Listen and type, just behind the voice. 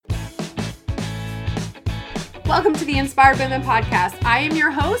Welcome to the Inspired Women Podcast. I am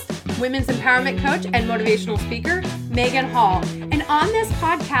your host, women's empowerment coach and motivational speaker, Megan Hall. And on this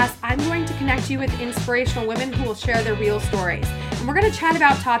podcast, I'm going to connect you with inspirational women who will share their real stories. And we're going to chat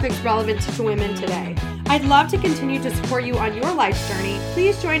about topics relevant to women today. I'd love to continue to support you on your life's journey.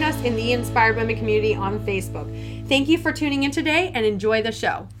 Please join us in the Inspired Women community on Facebook. Thank you for tuning in today and enjoy the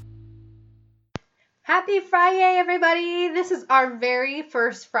show. Happy Friday, everybody. This is our very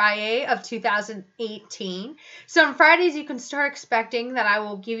first Friday of 2018. So on Fridays, you can start expecting that I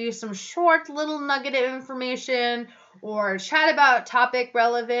will give you some short little nugget of information or chat about topic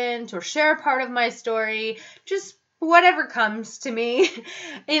relevant or share a part of my story, just whatever comes to me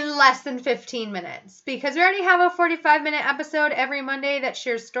in less than 15 minutes. Because we already have a 45-minute episode every Monday that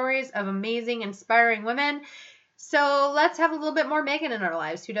shares stories of amazing, inspiring women. So let's have a little bit more Megan in our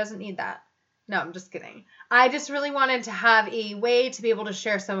lives. Who doesn't need that? No, I'm just kidding. I just really wanted to have a way to be able to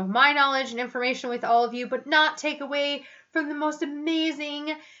share some of my knowledge and information with all of you, but not take away from the most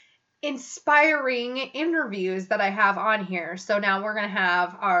amazing, inspiring interviews that I have on here. So now we're going to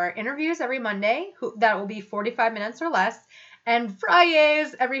have our interviews every Monday. That will be 45 minutes or less. And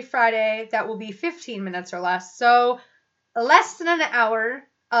Fridays, every Friday, that will be 15 minutes or less. So less than an hour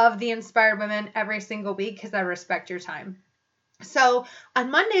of the Inspired Women every single week because I respect your time. So on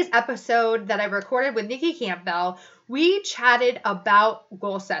Monday's episode that I recorded with Nikki Campbell, we chatted about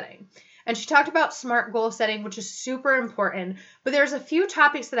goal setting. And she talked about SMART goal setting, which is super important. But there's a few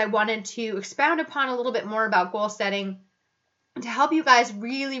topics that I wanted to expound upon a little bit more about goal setting to help you guys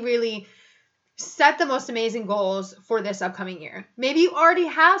really set the most amazing goals for this upcoming year. Maybe you already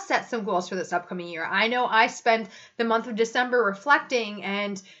have set some goals for this upcoming year. I know I spent the month of December reflecting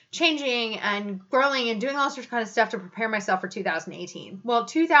and changing and growing and doing all sorts of kind of stuff to prepare myself for 2018. Well,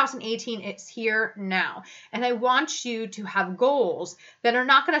 2018 is here now. And I want you to have goals that are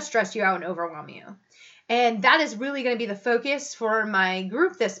not going to stress you out and overwhelm you. And that is really going to be the focus for my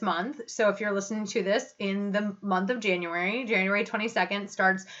group this month. So if you're listening to this in the month of January 22nd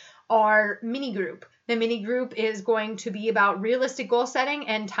starts our mini group. The mini group is going to be about realistic goal setting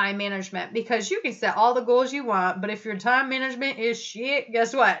and time management, because you can set all the goals you want, but if your time management is shit,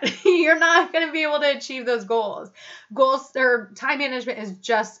 guess what? You're not going to be able to achieve those goals. Time management is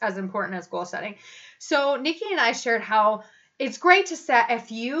just as important as goal setting. So Nikki and I shared how it's great to set a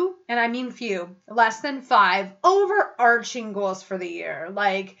few, and I mean few, less than 5 overarching goals for the year.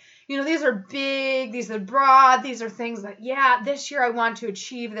 Like, these are big, these are broad, these are things that, this year I want to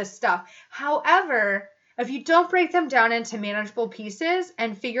achieve this stuff. However, if you don't break them down into manageable pieces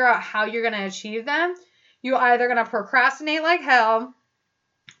and figure out how you're going to achieve them, you're either going to procrastinate like hell,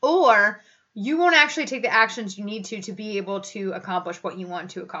 or you won't actually take the actions you need to be able to accomplish what you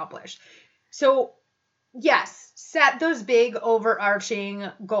want to accomplish. So, yes, set those big overarching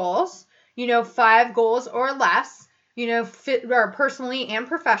goals, 5 goals or less. Personally and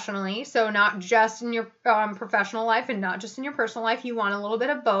professionally. So not just in your professional life and not just in your personal life. You want a little bit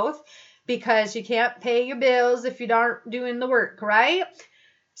of both, because you can't pay your bills if you aren't doing the work, right?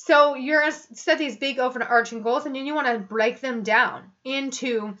 So you're going to set these big overarching goals, and then you want to break them down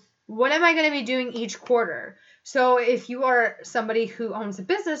into what am I going to be doing each quarter. So if you are somebody who owns a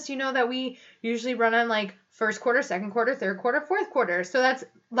business, you know that we usually run on like first quarter, second quarter, third quarter, fourth quarter. So that's,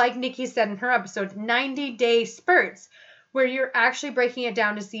 like Nikki said in her episode, 90-day spurts, where you're actually breaking it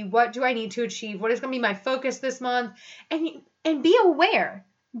down to see what do I need to achieve, what is going to be my focus this month, and be aware.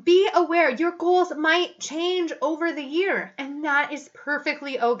 Be aware. Your goals might change over the year, and that is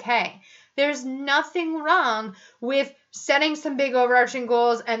perfectly okay. There's nothing wrong with setting some big overarching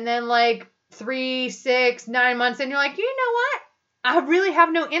goals and then like 3, 6, 9 months, and you're like, you know what? I really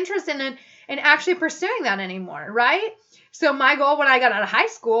have no interest in actually pursuing that anymore, right? So my goal when I got out of high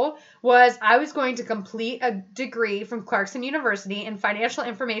school was I was going to complete a degree from Clarkson University in financial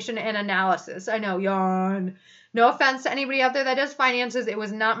information and analysis. I know, yawn. No offense to anybody out there that does finances. It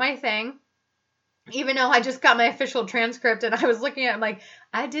was not my thing. Even though I just got my official transcript and I was looking at it, I'm like,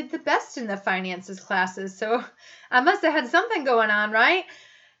 I did the best in the finances classes. So I must have had something going on, right?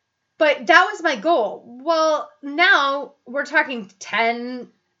 But that was my goal. Well, now we're talking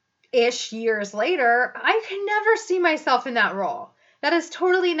 10-ish years later. I can never see myself in that role. That is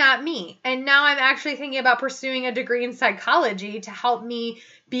totally not me. And now I'm actually thinking about pursuing a degree in psychology to help me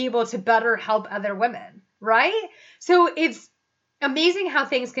be able to better help other women, right? So it's amazing how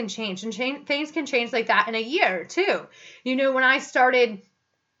things can change, and things can change like that in a year too. When I started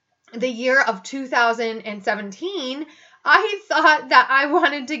the year of 2017, I thought that I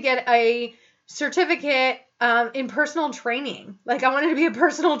wanted to get a certificate in personal training. Like I wanted to be a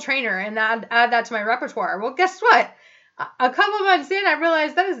personal trainer and add that to my repertoire. Well, guess what? A couple months in, I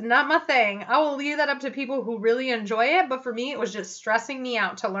realized that is not my thing. I will leave that up to people who really enjoy it, but for me, it was just stressing me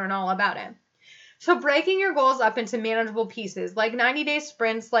out to learn all about it. So breaking your goals up into manageable pieces, like 90-day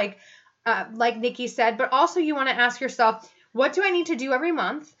sprints, like Nikki said, but also you want to ask yourself, what do I need to do every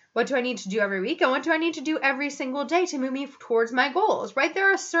month? What do I need to do every week? And what do I need to do every single day to move me towards my goals, right?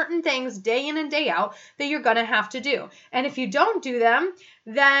 There are certain things day in and day out that you're going to have to do. And if you don't do them,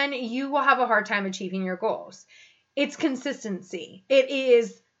 then you will have a hard time achieving your goals. It's consistency. It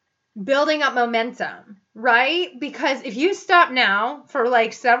is building up momentum, right? Because if you stop now for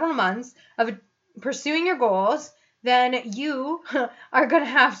like several months of pursuing your goals, then you are going to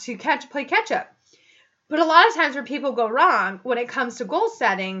have to play catch up. But a lot of times where people go wrong when it comes to goal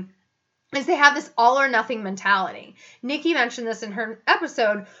setting is they have this all or nothing mentality. Nikki mentioned this in her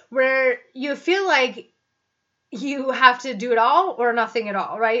episode where you feel like you have to do it all or nothing at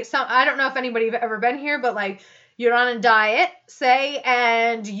all, right? So I don't know if anybody's ever been here, but like you're on a diet, say,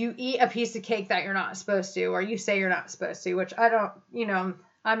 and you eat a piece of cake that you're not supposed to, or you say you're not supposed to, which I don't,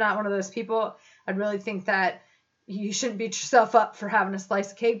 I'm not one of those people. I'd really think that you shouldn't beat yourself up for having a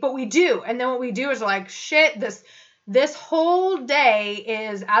slice of cake, but we do. And then what we do is like, shit, this whole day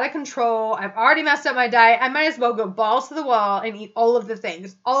is out of control. I've already messed up my diet. I might as well go balls to the wall and eat all of the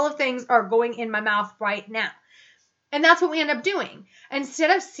things. All of the things are going in my mouth right now. And that's what we end up doing.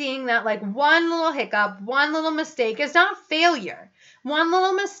 Instead of seeing that like one little hiccup, one little mistake is not failure. One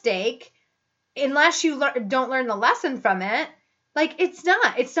little mistake, unless you don't learn the lesson from it, like it's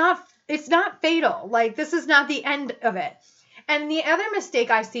not fatal. Like this is not the end of it. And the other mistake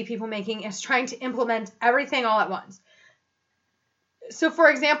I see people making is trying to implement everything all at once. So for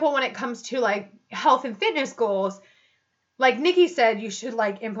example, when it comes to like health and fitness goals, like Nikki said, you should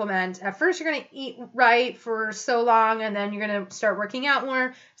like implement, at first you're going to eat right for so long and then you're going to start working out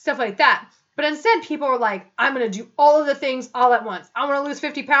more, stuff like that. But instead people are like, I'm going to do all of the things all at once. I want to lose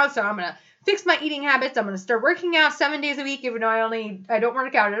 50 pounds, so I'm going to fix my eating habits. I'm going to start working out 7 days a week, even though I don't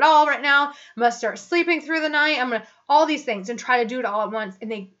work out at all right now. I'm going to start sleeping through the night. I'm going to, all these things and try to do it all at once.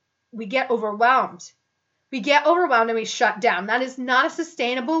 And we get overwhelmed. We get overwhelmed and we shut down. That is not a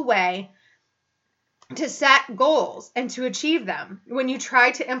sustainable way to set goals and to achieve them when you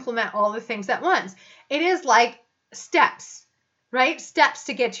try to implement all the things at once. It is like steps, right? Steps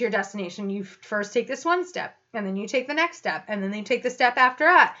to get to your destination. You first take this one step, and then you take the next step, and then you take the step after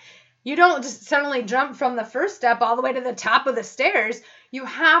that. You don't just suddenly jump from the first step all the way to the top of the stairs. You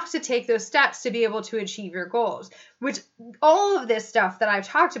have to take those steps to be able to achieve your goals, which all of this stuff that I've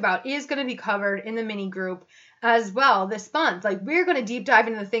talked about is going to be covered in the mini group as well this month. Like we're going to deep dive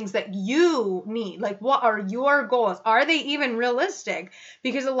into the things that you need. Like what are your goals? Are they even realistic?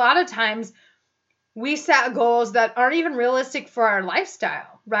 Because a lot of times we set goals that aren't even realistic for our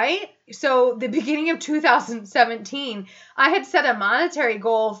lifestyle, right? So the beginning of 2017, I had set a monetary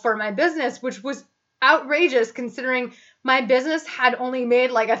goal for my business, which was outrageous considering my business had only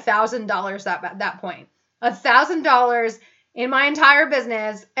made like $1,000 at that point. $1,000 in my entire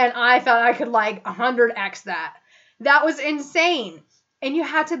business, and I thought I could like 100x that. That was insane. And you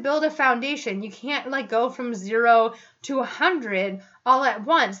had to build a foundation. You can't like go from 0 to 100 all at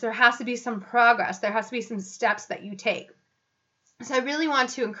once. There has to be some progress. There has to be some steps that you take. So I really want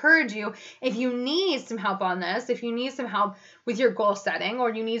to encourage you, if you need some help on this, if you need some help with your goal setting, or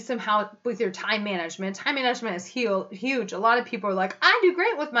you need some help with your time management is huge. A lot of people are like, I do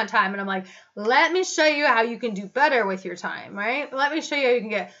great with my time. And I'm like, let me show you how you can do better with your time, right? Let me show you how you can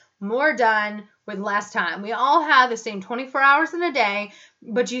get more done with less time. We all have the same 24 hours in a day,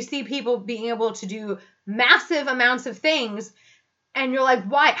 but you see people being able to do massive amounts of things. And you're like,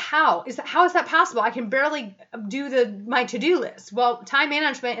 why? How is that possible? I can barely do my to-do list. Well, time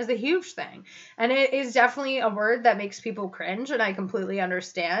management is a huge thing. And it is definitely a word that makes people cringe. And I completely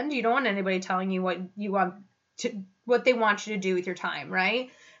understand. You don't want anybody telling you what they want you to do with your time, right?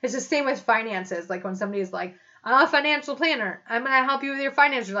 It's the same with finances. Like when somebody's like, I'm a financial planner, I'm going to help you with your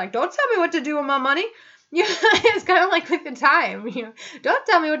finances. You're like, don't tell me what to do with my money. It's kind of like with the time. Don't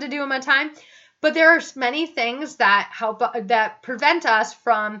tell me what to do with my time. But there are many things that prevent us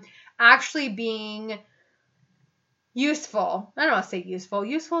from actually being useful. I don't want to say useful.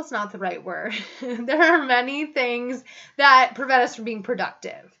 Useful is not the right word. There are many things that prevent us from being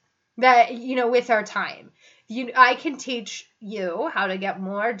productive. That, with our time. I can teach you how to get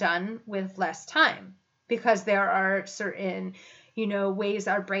more done with less time, because there are certain, ways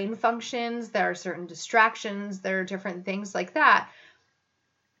our brain functions. There are certain distractions. There are different things like that.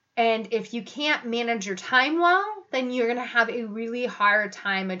 And if you can't manage your time well, then you're going to have a really hard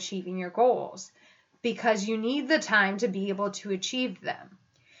time achieving your goals, because you need the time to be able to achieve them.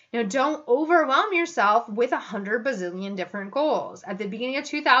 Don't overwhelm yourself with 100 bazillion different goals. At the beginning of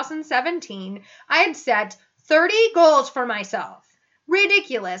 2017, I had set 30 goals for myself.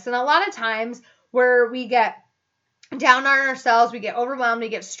 Ridiculous. And a lot of times where we get down on ourselves, we get overwhelmed, we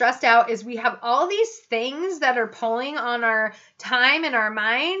get stressed out, is we have all these things that are pulling on our time and our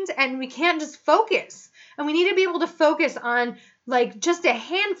mind, and we can't just focus. And we need to be able to focus on just a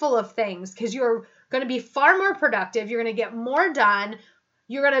handful of things, because you're going to be far more productive. You're going to get more done.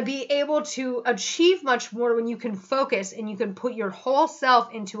 You're going to be able to achieve much more when you can focus and you can put your whole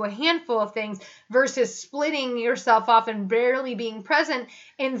self into a handful of things versus splitting yourself off and barely being present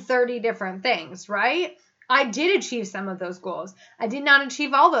in 30 different things, right? I did achieve some of those goals. I did not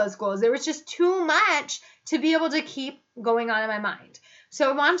achieve all those goals. There was just too much to be able to keep going on in my mind. So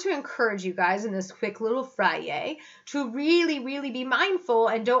I want to encourage you guys in this quick little Friday to really, really be mindful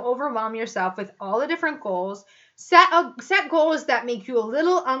and don't overwhelm yourself with all the different goals. Set goals that make you a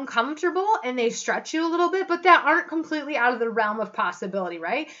little uncomfortable and they stretch you a little bit, but that aren't completely out of the realm of possibility,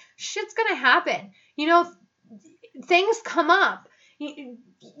 right? Shit's going to happen. Things come up.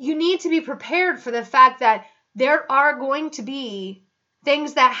 You need to be prepared for the fact that there are going to be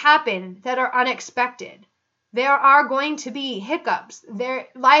things that happen that are unexpected. There are going to be hiccups.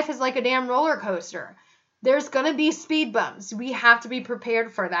 Life is like a damn roller coaster. There's going to be speed bumps. We have to be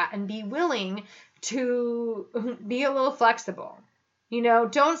prepared for that and be willing to be a little flexible.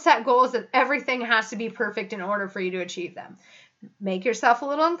 Don't set goals that everything has to be perfect in order for you to achieve them. Make yourself a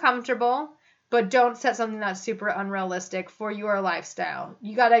little uncomfortable, but don't set something that's super unrealistic for your lifestyle.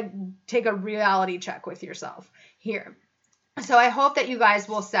 You got to take a reality check with yourself here. So I hope that you guys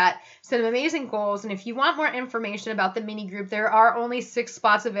will set some amazing goals. And if you want more information about the mini group, there are only 6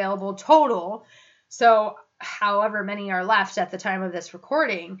 spots available total. So however many are left at the time of this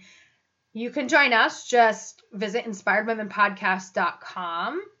recording, you can join us. Just visit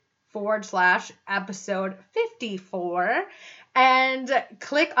inspiredwomenpodcast.com/episode 54 and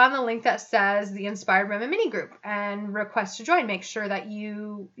click on the link that says the Inspired Women mini group and request to join. Make sure that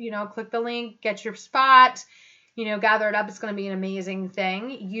you click the link, get your spot, gather it up. It's going to be an amazing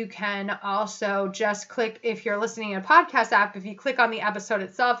thing. You can also just click, if you're listening in a podcast app, if you click on the episode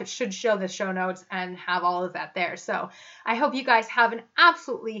itself, it should show the show notes and have all of that there. So I hope you guys have an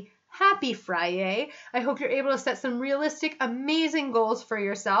absolutely happy Friday. I hope you're able to set some realistic, amazing goals for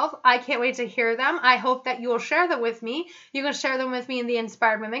yourself. I can't wait to hear them. I hope that you will share them with me. You can share them with me in the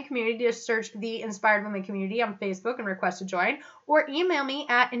Inspired Women community. Just search the Inspired Women community on Facebook and request to join, or email me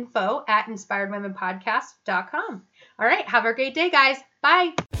at info@inspiredwomenpodcast.com. All right. Have a great day, guys.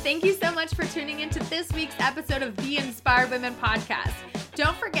 Bye. Thank you so much for tuning into this week's episode of the Inspired Women Podcast.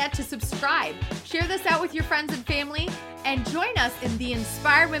 Don't forget to subscribe, share this out with your friends and family, and join us in the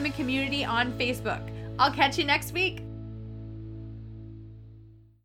Inspired Women community on Facebook. I'll catch you next week.